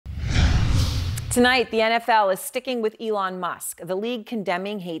Tonight, the NFL is sticking with Elon Musk. The league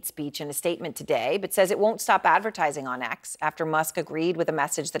condemning hate speech in a statement today, but says it won't stop advertising on X after Musk agreed with a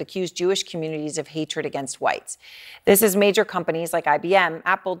message that accused Jewish communities of hatred against whites. This is major companies like IBM,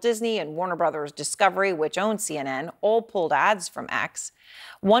 Apple, Disney, and Warner Brothers Discovery, which owns CNN, all pulled ads from X.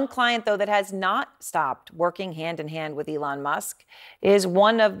 One client, though, that has not stopped working hand in hand with Elon Musk is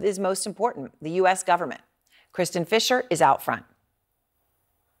one of his most important, the U.S. government. Kristin Fisher is out front.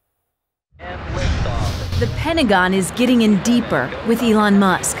 The Pentagon is getting in deeper with Elon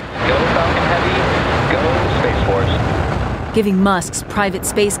Musk. Go Falcon Heavy, go Space Force. Giving Musk's private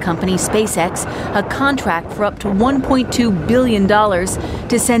space company, SpaceX, a contract for up to $1.2 billion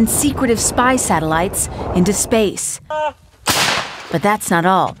to send secretive spy satellites into space. But that's not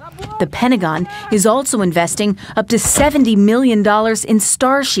all. The Pentagon is also investing up to $70 million in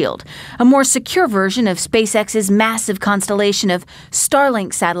Starshield, a more secure version of SpaceX's massive constellation of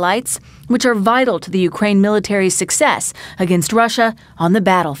Starlink satellites, which are vital to the Ukraine military's success against Russia on the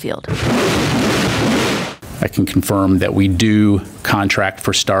battlefield. I can confirm that we do contract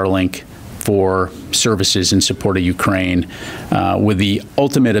for Starlink for services in support of Ukraine, with the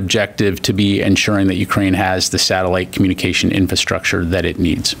ultimate objective to be ensuring that Ukraine has the satellite communication infrastructure that it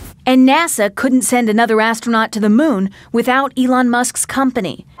needs. And NASA couldn't send another astronaut to the moon without Elon Musk's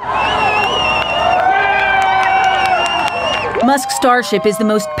company. Musk's Starship is the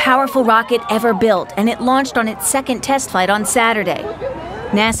most powerful rocket ever built, and it launched on its second test flight on Saturday.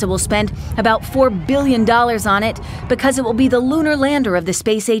 NASA will spend about $4 billion on it because it will be the lunar lander of the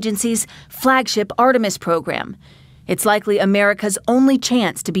space agency's flagship Artemis program. It's likely America's only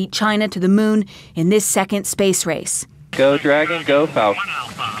chance to beat China to the moon in this second space race. Go Dragon, go Falcon.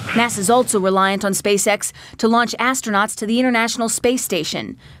 NASA's also reliant on SpaceX to launch astronauts to the International Space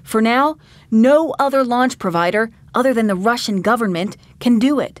Station. For now, no other launch provider other than the Russian government can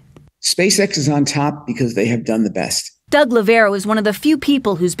do it. SpaceX is on top because they have done the best. Doug Lavero is one of the few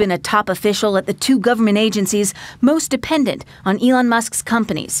people who's been a top official at the two government agencies most dependent on Elon Musk's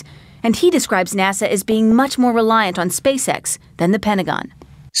companies. And he describes NASA as being much more reliant on SpaceX than the Pentagon.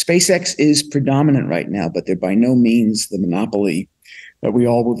 SpaceX is predominant right now, but they're by no means the monopoly that we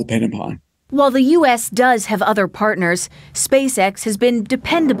all will depend upon. While the U.S. does have other partners, SpaceX has been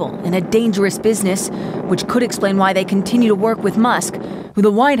dependable in a dangerous business, which could explain why they continue to work with Musk, who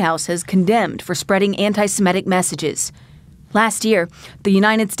the White House has condemned for spreading anti-Semitic messages. Last year, the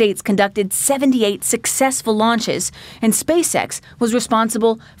United States conducted 78 successful launches, and SpaceX was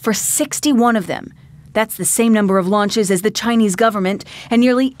responsible for 61 of them. That's the same number of launches as the Chinese government and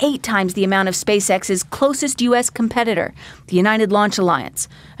nearly 8 times the amount of SpaceX's closest U.S. competitor, the United Launch Alliance,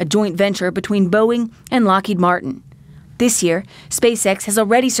 a joint venture between Boeing and Lockheed Martin. This year, SpaceX has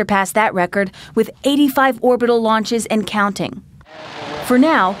already surpassed that record with 85 orbital launches and counting. For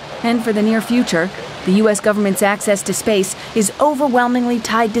now, and for the near future, the U.S. government's access to space is overwhelmingly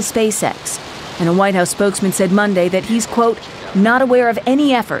tied to SpaceX. And a White House spokesman said Monday that he's, quote, not aware of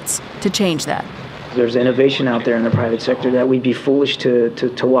any efforts to change that. There's innovation out there in the private sector that we'd be foolish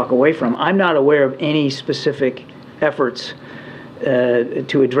to walk away from. I'm not aware of any specific efforts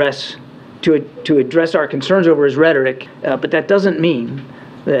to address our concerns over his rhetoric, but that doesn't mean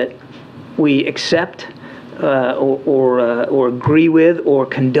that we accept or agree with or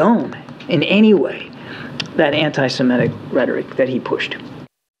condone in any way that anti-Semitic rhetoric that he pushed.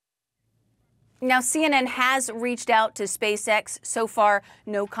 Now, CNN has reached out to SpaceX. So far,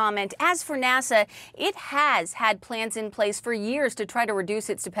 no comment. As for NASA, it has had plans in place for years to try to reduce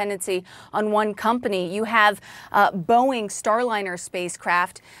its dependency on one company. You have Boeing Starliner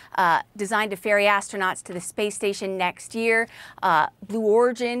spacecraft designed to ferry astronauts to the space station next year. Blue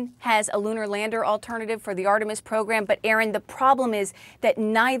Origin has a lunar lander alternative for the Artemis program. But, Aaron, the problem is that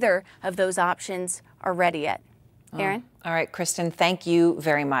neither of those options are ready yet. Aaron? All right, Kristin, thank you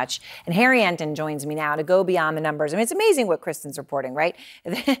very much. And Harry Enton joins me now to go beyond the numbers. I mean, it's amazing what Kristin's reporting, right?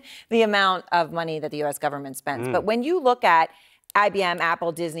 The amount of money that the U.S. government spends. But when you look at IBM,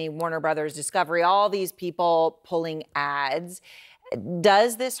 Apple, Disney, Warner Brothers, Discovery, all these people pulling ads,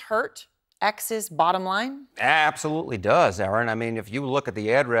 does this hurt X's bottom line? Absolutely does, Aaron. I mean, if you look at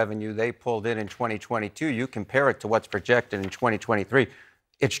the ad revenue they pulled in 2022, you compare it to what's projected in 2023,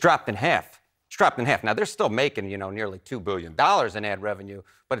 it's dropped in half. It's dropped in half. Now, they're still making, nearly $2 billion in ad revenue,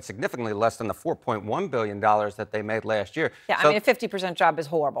 but it's significantly less than the $4.1 billion that they made last year. Yeah, so, I mean, a 50% drop is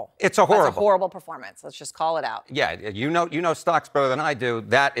horrible. It's a horrible. That's a horrible performance. Let's just call it out. Yeah, you know stocks better than I do.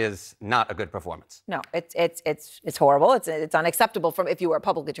 That is not a good performance. No, it's horrible. It's unacceptable from if you were a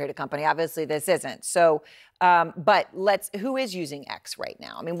publicly traded company. Obviously, this isn't. So, but who is using X right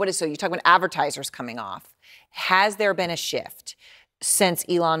now? I mean, so you're talking about advertisers coming off. Has there been a shift since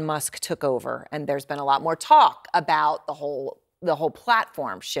Elon Musk took over, and there's been a lot more talk about the whole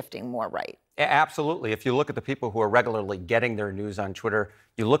platform shifting more right. Absolutely. If you look at the people who are regularly getting their news on Twitter,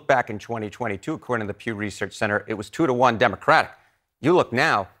 you look back in 2022, according to the Pew Research Center, it was 2-1 Democratic. You look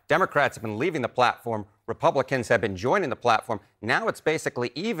now, Democrats have been leaving the platform, Republicans have been joining the platform. Now it's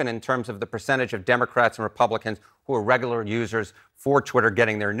basically even in terms of the percentage of Democrats and Republicans who are regular users for Twitter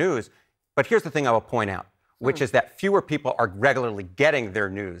getting their news. But here's the thing I will point out, which is that fewer people are regularly getting their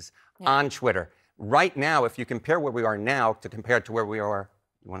news on Twitter. Right now, if you compare where we are now to compare to where we are.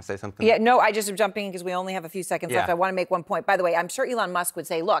 You want to say something? Yeah, no, I just am jumping in because we only have a few seconds left. I want to make one point. By the way, I'm sure Elon Musk would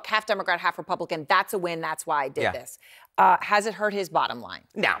say, look, half Democrat, half Republican, that's a win. That's why I did this. Has it hurt his bottom line?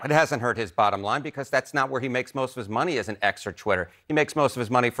 No, it hasn't hurt his bottom line because that's not where he makes most of his money is in X or Twitter. He makes most of his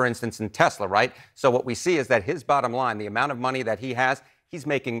money, for instance, in Tesla, right? So what we see is that his bottom line, the amount of money that he has, his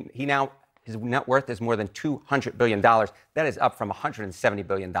net worth is more than $200 billion. That is up from $170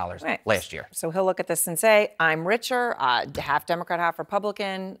 billion last year. So he'll look at this and say, I'm richer, half Democrat, half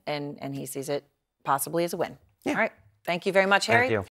Republican, and he sees it possibly as a win. All right. Thank you very much, Harry. Thank you.